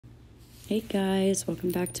Hey guys,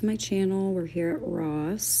 welcome back to my channel. We're here at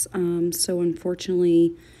Ross. So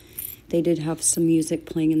unfortunately, they did have some music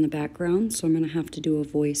playing in the background, so I'm going to have to do a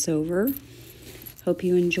voiceover. Hope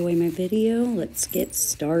you enjoy my video. Let's get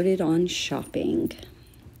started on shopping.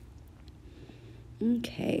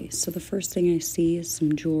 Okay, so the first thing I see is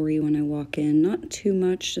some jewelry when I walk in. Not too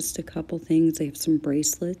much, just a couple things. They have some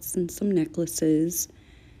bracelets and some necklaces.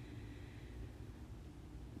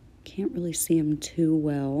 Can't really see them too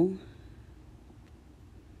well.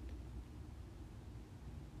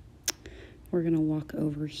 We're going to walk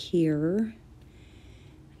over here.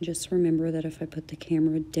 Just remember that if I put the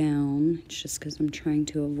camera down, it's just because I'm trying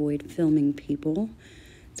to avoid filming people.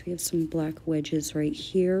 So we have some black wedges right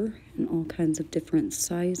here in all kinds of different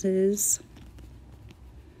sizes.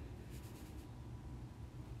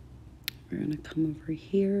 We're going to come over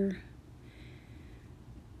here.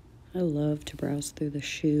 I love to browse through the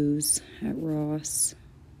shoes at Ross.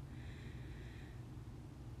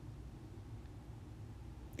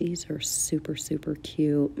 These are super, super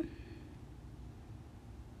cute.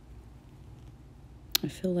 I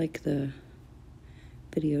feel like the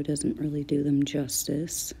video doesn't really do them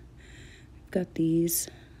justice. I've got these,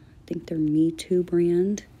 I think they're Me Too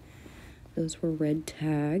brand. Those were red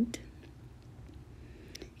tagged.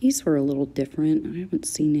 These were a little different. I haven't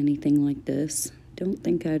seen anything like this. Don't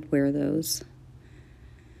think I'd wear those.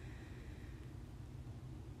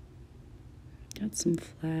 Got some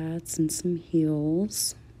flats and some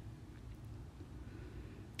heels.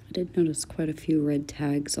 I did notice quite a few red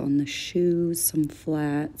tags on the shoes, some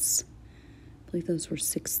flats. I believe those were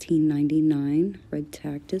 $16.99, red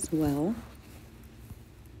tagged as well.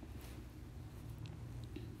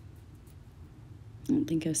 I don't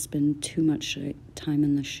think I spend too much time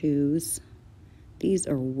in the shoes. These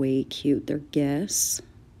are way cute. They're Guess.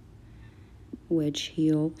 Wedge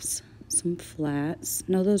heels, some flats.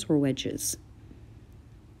 No, those were wedges.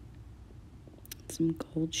 Some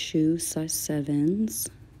gold shoes, size 7s.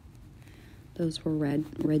 Those were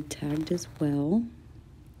red tagged as well.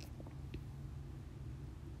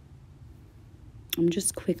 I'm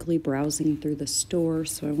just quickly browsing through the store,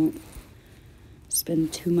 so I won't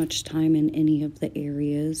spend too much time in any of the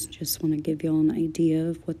areas. Just want to give y'all an idea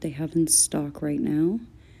of what they have in stock right now.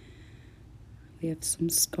 We have some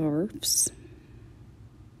scarves.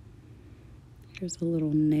 Here's a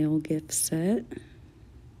little nail gift set.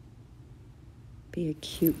 Be a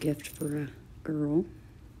cute gift for a girl.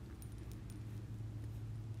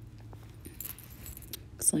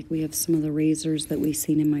 Looks like we have some of the razors that we've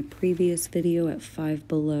seen in my previous video at Five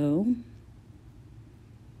Below.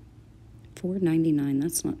 $4.99,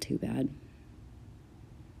 that's not too bad.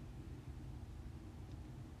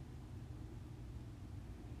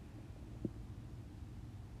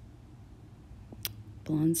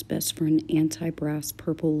 Blonde's Best Friend Anti-Brass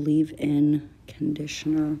Purple Leave-In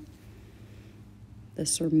Conditioner.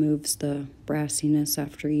 This removes the brassiness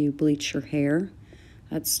after you bleach your hair.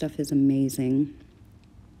 That stuff is amazing.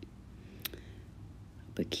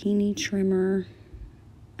 Bikini trimmer.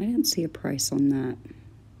 I didn't see a price on that.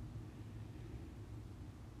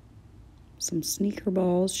 Some sneaker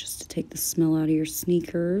balls just to take the smell out of your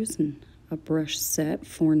sneakers, and a brush set,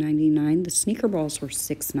 $4.99. The sneaker balls were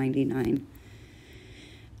 $6.99.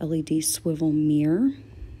 LED swivel mirror,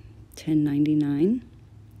 $10.99.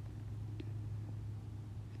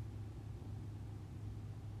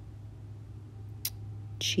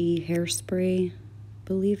 Chi hairspray,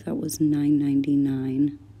 I believe that was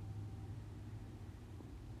 $9.99.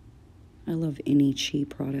 I love any Chi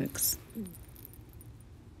products.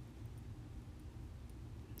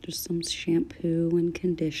 Just some shampoo and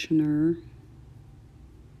conditioner.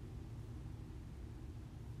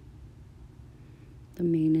 The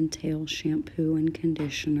Mane and Tail shampoo and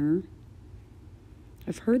conditioner.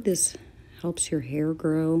 I've heard this helps your hair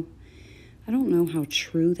grow. I don't know how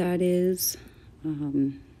true that is.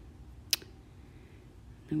 Then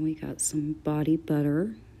we got some body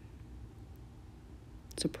butter.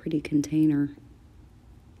 It's a pretty container.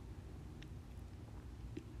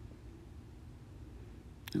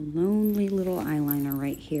 A lonely little eyeliner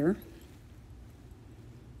right here.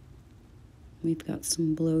 We've got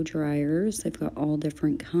some blow dryers. They've got all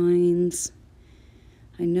different kinds.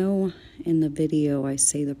 I know in the video I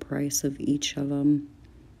say the price of each of them,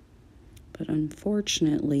 but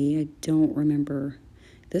unfortunately I don't remember.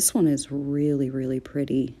 This one is really, really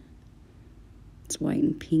pretty. It's white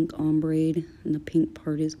and pink ombre, and the pink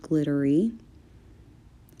part is glittery.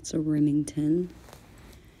 It's a Remington.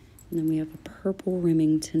 And then we have a purple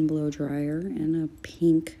Remington blow dryer and a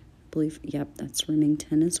pink, I believe, yep, that's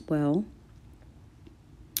Remington as well.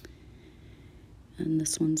 And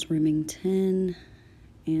this one's Remington.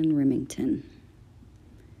 and Remington.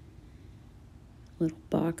 Little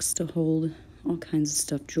box to hold all kinds of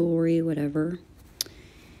stuff, jewelry, whatever.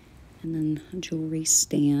 And then a jewelry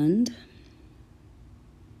stand.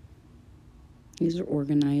 These are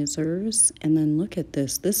organizers. And then look at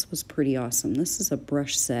this. This was pretty awesome. This is a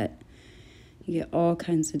brush set. You get all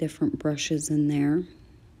kinds of different brushes in there.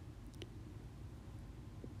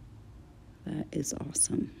 That is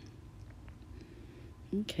awesome.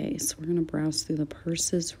 Okay, so we're going to browse through the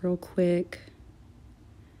purses real quick.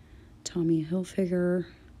 Tommy Hilfiger.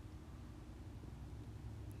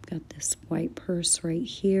 Got this white purse right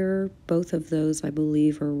here. Both of those, I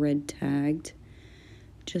believe, are red tagged.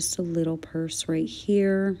 Just a little purse right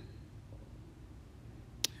here.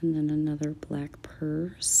 And then another black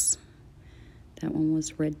purse. That one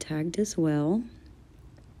was red tagged as well.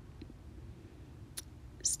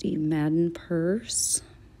 Steve Madden purse.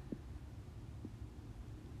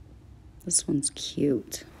 This one's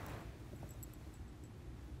cute.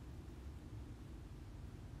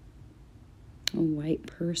 A white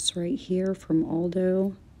purse right here from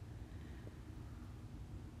Aldo.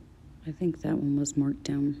 I think that one was marked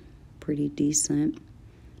down pretty decent.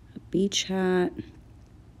 A beach hat.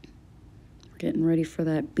 We're getting ready for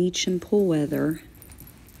that beach and pool weather.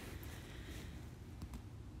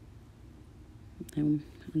 And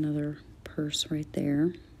another purse right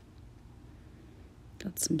there.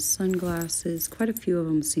 Got some sunglasses. Quite a few of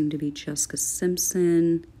them seem to be Jessica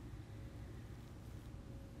Simpson.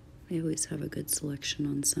 They always have a good selection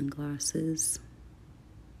on sunglasses.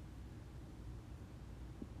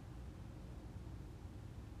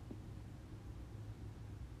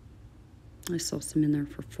 I saw some in there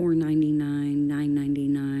for $4.99,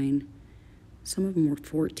 $9.99. Some of them were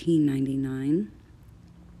 $14.99.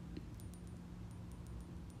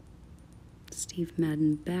 Steve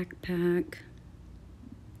Madden backpack.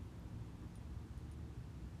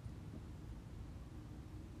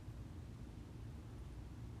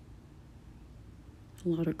 A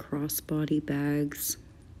lot of crossbody bags.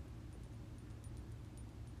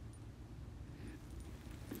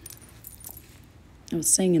 I was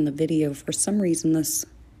saying in the video, for some reason this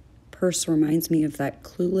purse reminds me of that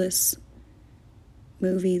Clueless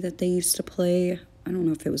movie that they used to play. I don't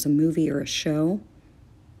know if it was a movie or a show.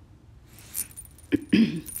 But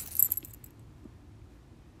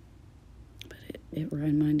it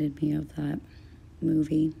reminded me of that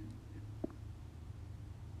movie.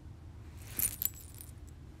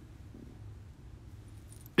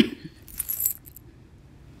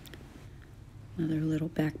 Another little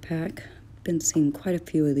backpack. Been seeing quite a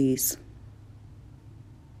few of these.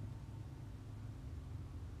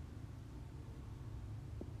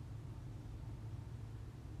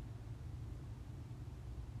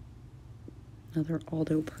 Another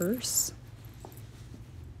Aldo purse.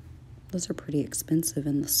 Those are pretty expensive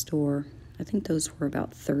in the store. I think those were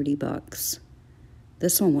about 30 bucks.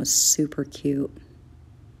 This one was super cute.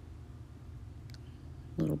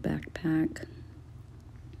 Little backpack.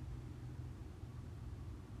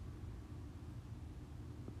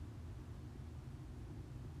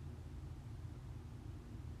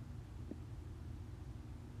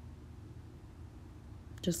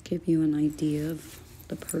 Just give you an idea of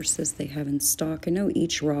the purses they have in stock. I know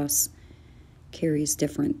each Ross carries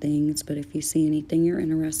different things, but if you see anything you're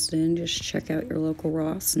interested in, just check out your local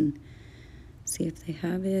Ross and see if they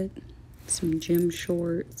have it. Some gym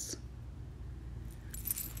shorts.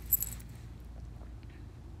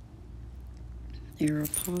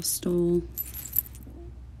 Aeropostale.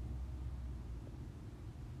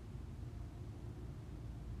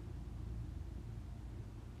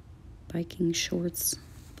 Biking shorts.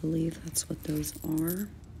 I believe that's what those are.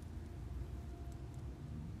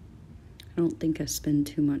 I don't think I spend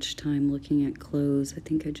too much time looking at clothes. I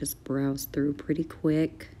think I just browse through pretty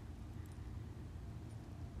quick.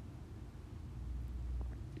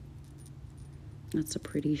 That's a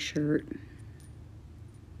pretty shirt.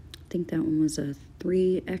 I think that one was a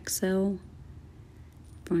 3XL,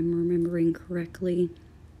 if I'm remembering correctly.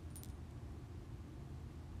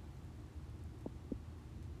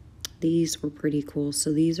 These were pretty cool.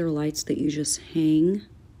 So these are lights that you just hang.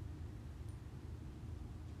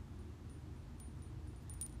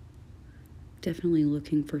 Definitely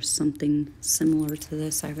looking for something similar to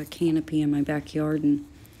this. I have a canopy in my backyard and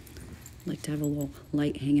I'd like to have a little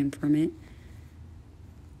light hanging from it.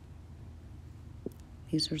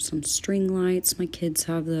 These are some string lights. My kids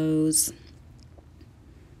have those.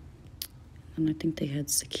 And I think they had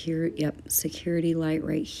security light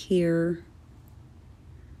right here.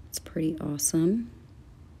 It's pretty awesome.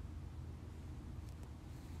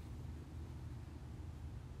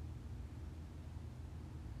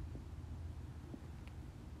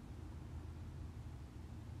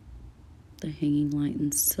 The hanging light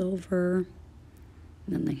in silver.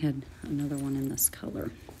 And then they had another one in this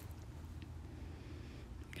color.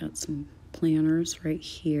 Got some planters right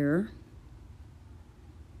here.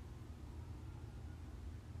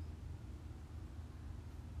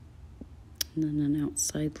 And then an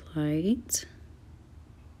outside light.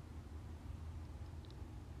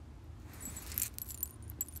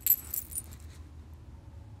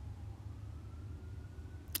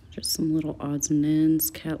 Just some little odds and ends,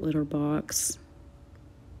 cat litter box.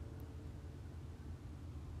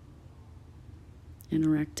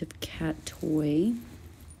 Interactive cat toy.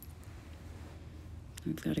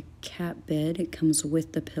 I've got a cat bed. It comes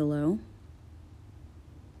with the pillow.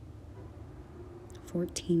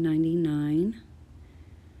 $14.99.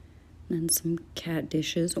 Then some cat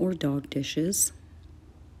dishes or dog dishes.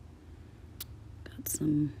 Got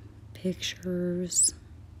some pictures.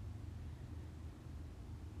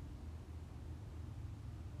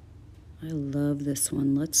 I love this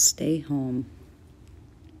one. Let's stay home.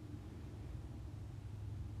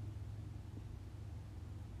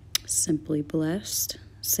 Simply Blessed.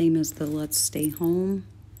 Same as the Let's Stay Home.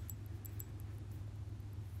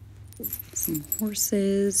 Some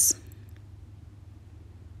horses.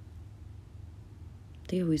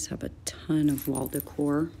 They always have a ton of wall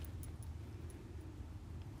decor.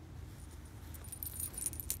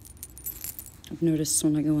 I've noticed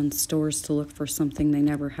when I go in stores to look for something, they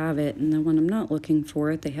never have it. And then when I'm not looking for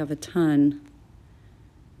it, they have a ton.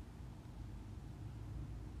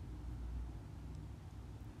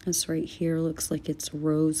 This right here looks like it's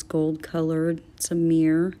rose gold colored. It's a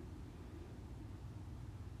mirror.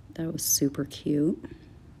 That was super cute.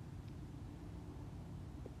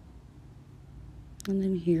 And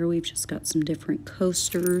then here we've just got some different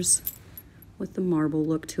coasters with the marble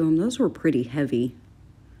look to them. Those were pretty heavy.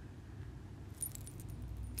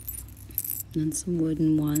 And then some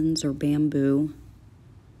wooden ones or bamboo.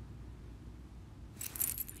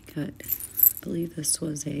 I believe this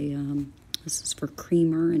was a, this is for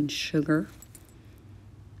creamer and sugar.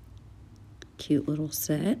 Cute little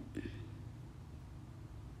set.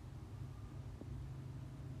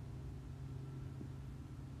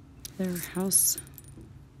 Their house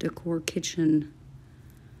decor, kitchen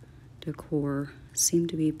decor seem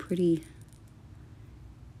to be pretty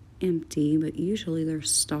empty, but usually they're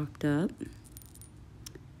stocked up.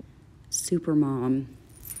 Super Mom.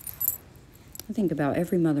 I think about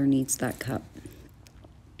every mother needs that cup.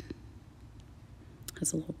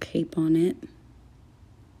 Has a little cape on it.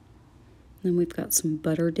 Then we've got some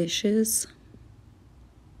butter dishes.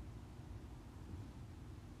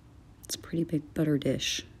 It's a pretty big butter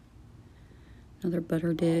dish. Another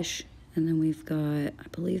butter dish. And then we've got, I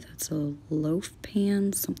believe that's a loaf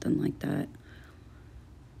pan, something like that.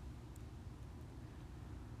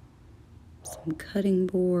 Some cutting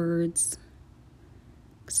boards.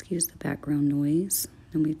 Excuse the background noise.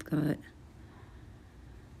 Then we've got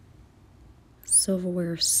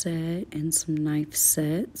silverware set and some knife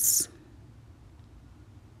sets.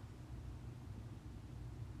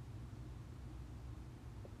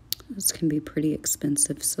 Those can be pretty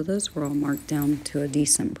expensive, so those were all marked down to a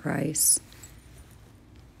decent price.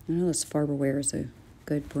 I know this Farberware is a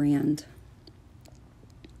good brand.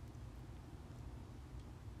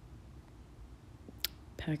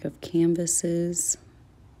 Pack of canvases.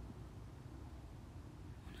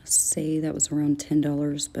 I want to say that was around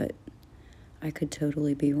 $10, but I could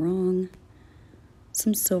totally be wrong.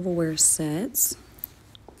 Some silverware sets.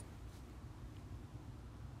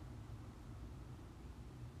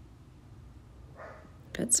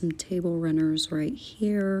 Got some table runners right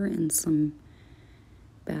here and some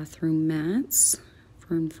bathroom mats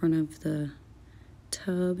for in front of the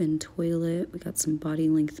tub and toilet. We got some body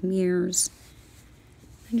length mirrors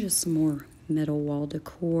and just some more metal wall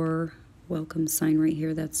decor. Welcome sign right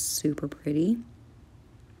here. That's super pretty.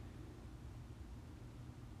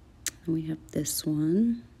 And we have this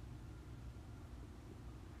one.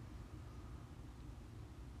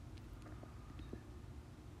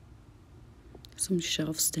 Some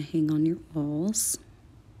shelves to hang on your walls.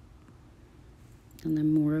 And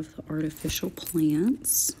then more of the artificial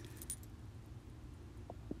plants.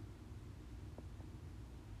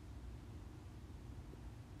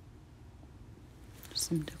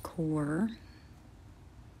 Some decor.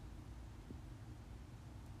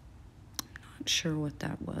 I'm not sure what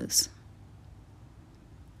that was.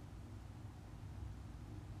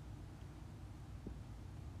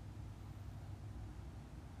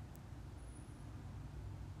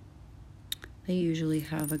 They usually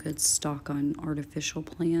have a good stock on artificial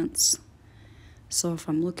plants. So if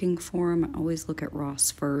I'm looking for them, I always look at Ross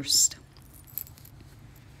first.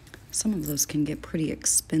 Some of those can get pretty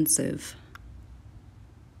expensive.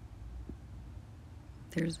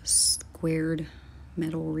 There's a squared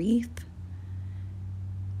metal wreath.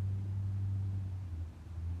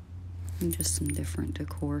 And just some different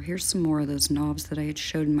decor. Here's some more of those knobs that I had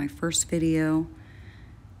showed in my first video.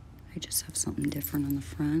 I just have something different on the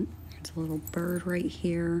front. There's a little bird right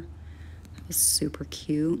here. That was super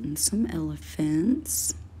cute. And some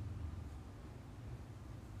elephants.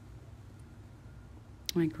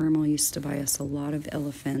 My grandma used to buy us a lot of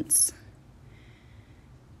elephants.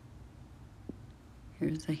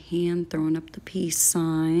 Here's a hand throwing up the peace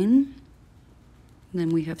sign. And then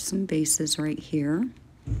we have some vases right here.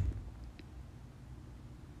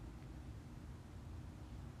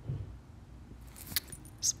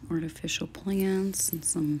 Some artificial plants and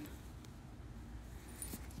some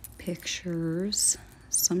pictures.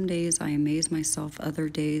 Some days I amaze myself, other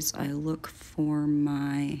days I look for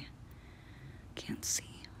my, can't see,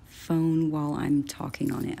 phone while I'm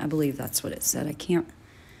talking on it. I believe that's what it said. I can't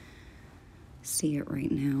see it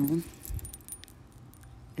right now.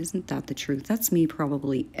 Isn't that the truth? That's me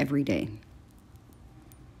probably every day.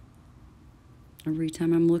 Every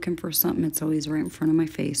time I'm looking for something, it's always right in front of my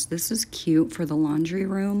face. This is cute for the laundry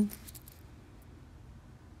room.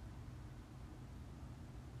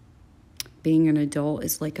 Being an adult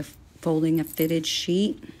is like folding a fitted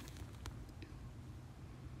sheet.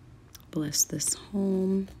 Bless this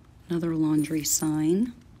home. Another laundry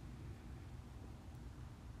sign.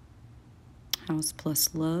 House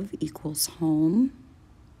plus love equals home.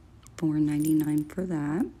 $4.99 for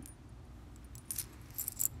that.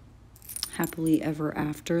 Happily ever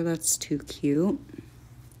after, that's too cute.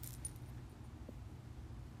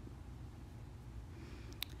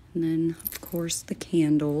 And then, of course, the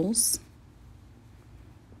candles.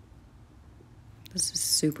 This is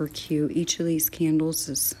super cute. Each of these candles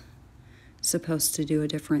is supposed to do a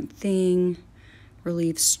different thing.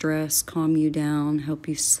 Relieve stress, calm you down, help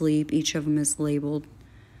you sleep. Each of them is labeled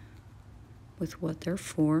with what they're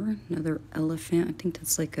for. Another elephant. I think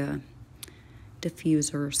that's like a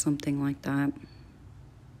diffuser or something like that.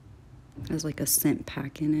 It has like a scent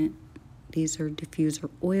pack in it. These are diffuser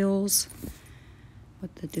oils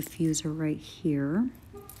with the diffuser right here.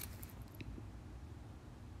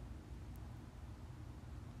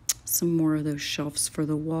 Some more of those shelves for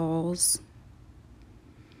the walls.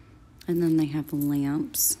 And then they have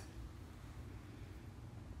lamps.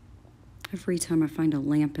 Every time I find a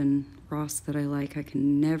lamp in Ross that I like, I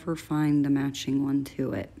can never find the matching one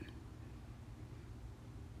to it.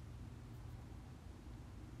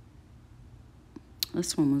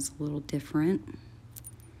 This one was a little different.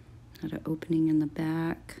 Had an opening in the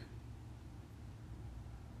back.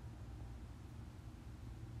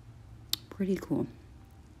 Pretty cool.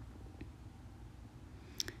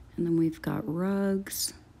 And then we've got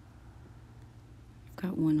rugs. I've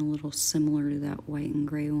got one a little similar to that white and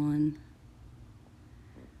gray one.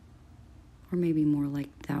 Or maybe more like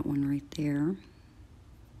that one right there.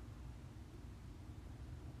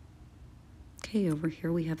 Okay, over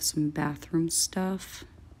here we have some bathroom stuff.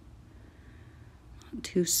 Not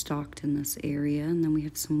too stocked in this area. And then we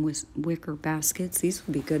have some wicker baskets. These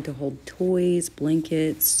would be good to hold toys,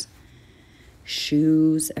 blankets,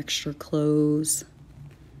 shoes, extra clothes,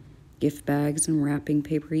 gift bags, and wrapping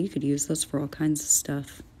paper. You could use those for all kinds of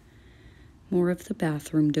stuff. More of the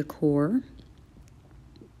bathroom decor.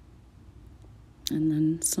 And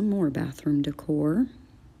then some more bathroom decor.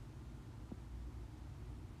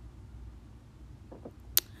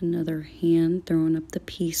 Another hand throwing up the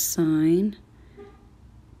peace sign.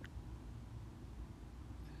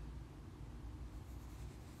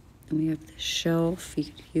 And we have this shelf. You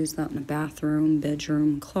could use that in the bathroom,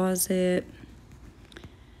 bedroom, closet.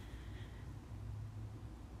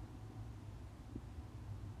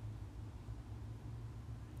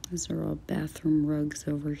 These are all bathroom rugs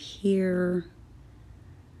over here.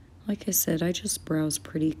 Like I said, I just browse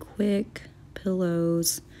pretty quick.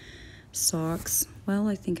 Pillows, socks. Well,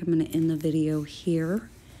 I think I'm going to end the video here.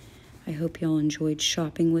 I hope y'all enjoyed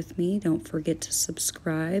shopping with me. Don't forget to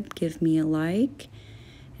subscribe, give me a like,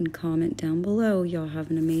 and comment down below. Y'all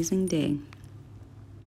have an amazing day.